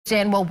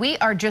Jen, well, we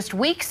are just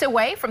weeks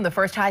away from the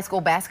first high school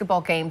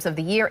basketball games of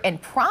the year,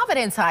 and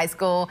Providence High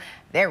School,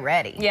 they're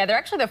ready. Yeah, they're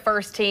actually the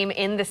first team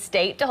in the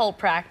state to hold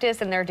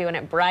practice, and they're doing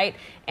it bright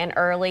and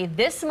early.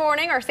 This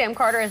morning, our Sam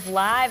Carter is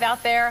live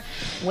out there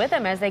with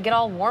them as they get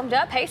all warmed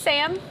up. Hey,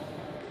 Sam.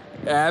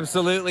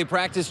 Absolutely.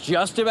 Practice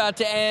just about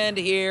to end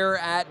here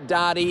at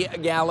Dottie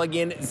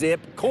Galligan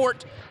Zip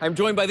Court. I'm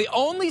joined by the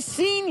only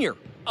senior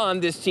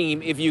on this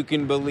team, if you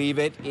can believe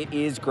it. It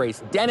is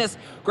Grace Dennis.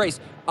 Grace,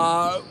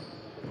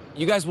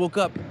 you guys woke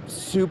up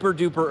super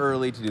duper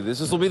early to do this.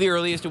 This will be the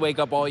earliest to wake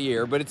up all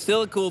year, but it's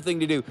still a cool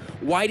thing to do.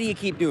 Why do you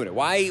keep doing it?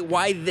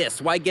 Why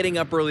this? Why getting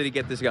up early to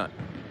get this going?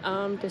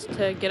 Just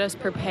to get us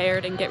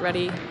prepared and get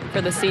ready for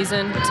the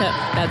season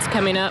that's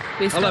coming up.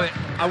 I love it.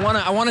 I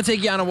want to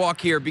take you on a walk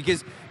here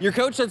because your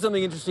coach said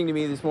something interesting to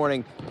me this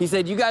morning. He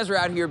said you guys are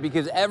out here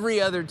because every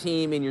other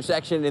team in your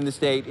section in the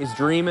state is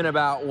dreaming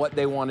about what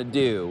they want to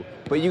do,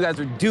 but you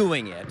guys are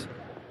doing it.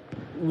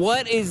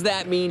 What does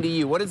that mean to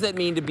you? What does that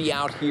mean to be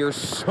out here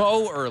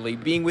so early,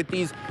 being with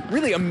these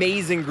really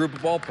amazing group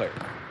of ball players?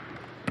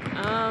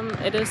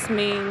 It just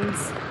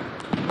means,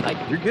 like,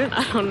 you're good.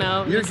 I don't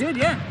know. You're good,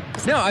 yeah.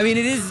 No, I mean,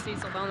 it is.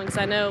 Because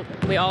I know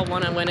we all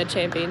want to win a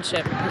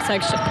championship,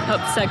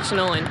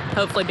 sectional, and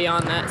hopefully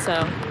beyond that. So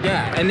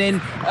yeah, and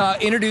then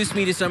introduce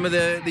me to some of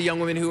the young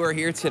women who are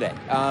here today.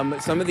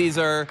 Some of these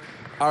are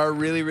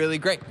really, really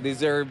great.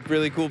 These are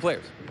really cool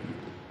players.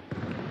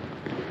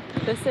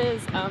 This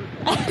is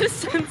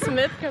Addison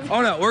Smith.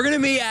 Oh no, we're gonna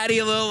meet Addie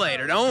a little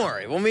later. Don't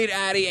worry, we'll meet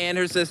Addie and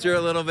her sister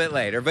a little bit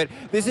later. But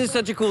this is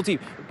such a cool team.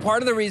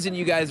 Part of the reason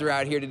you guys are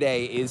out here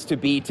today is to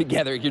be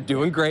together. You're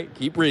doing great.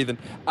 Keep breathing.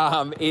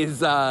 Is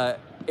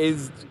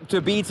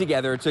to be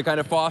together, to kind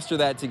of foster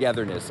that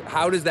togetherness.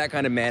 How does that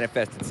kind of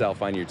manifest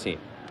itself on your team?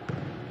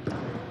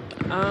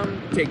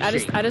 I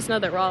just know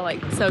that we're all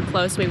like so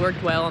close. We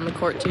worked well on the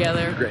court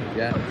together. Great,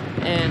 yeah.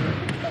 And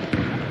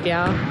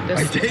yeah,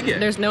 I dig it.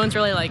 There's no one's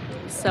really like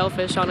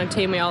selfish on a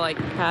team. We all like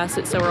pass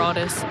it, so we're all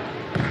just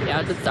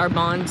it's our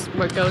bonds.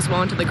 What goes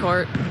well into the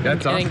court.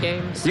 That's awesome. In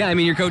games. Yeah, I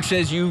mean, your coach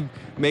says you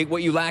make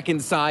what you lack in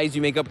size,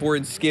 you make up for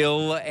in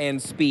skill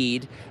and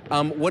speed.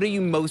 What are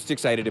you most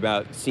excited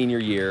about senior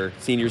year,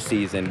 senior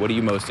season? What are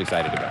you most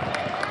excited about?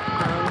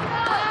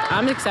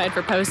 I'm excited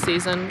for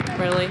postseason,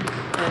 really.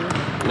 And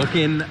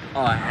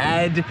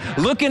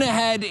looking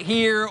ahead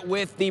here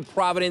with the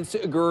Providence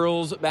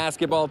girls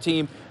basketball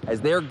team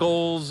as their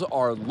goals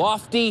are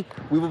lofty.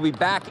 We will be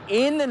back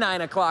in the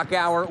 9 o'clock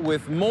hour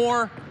with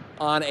more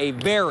on a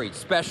very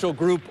special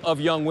group of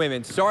young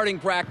women starting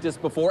practice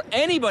before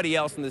anybody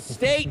else in the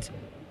state.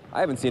 I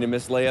haven't seen a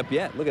missed layup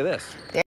yet. Look at this.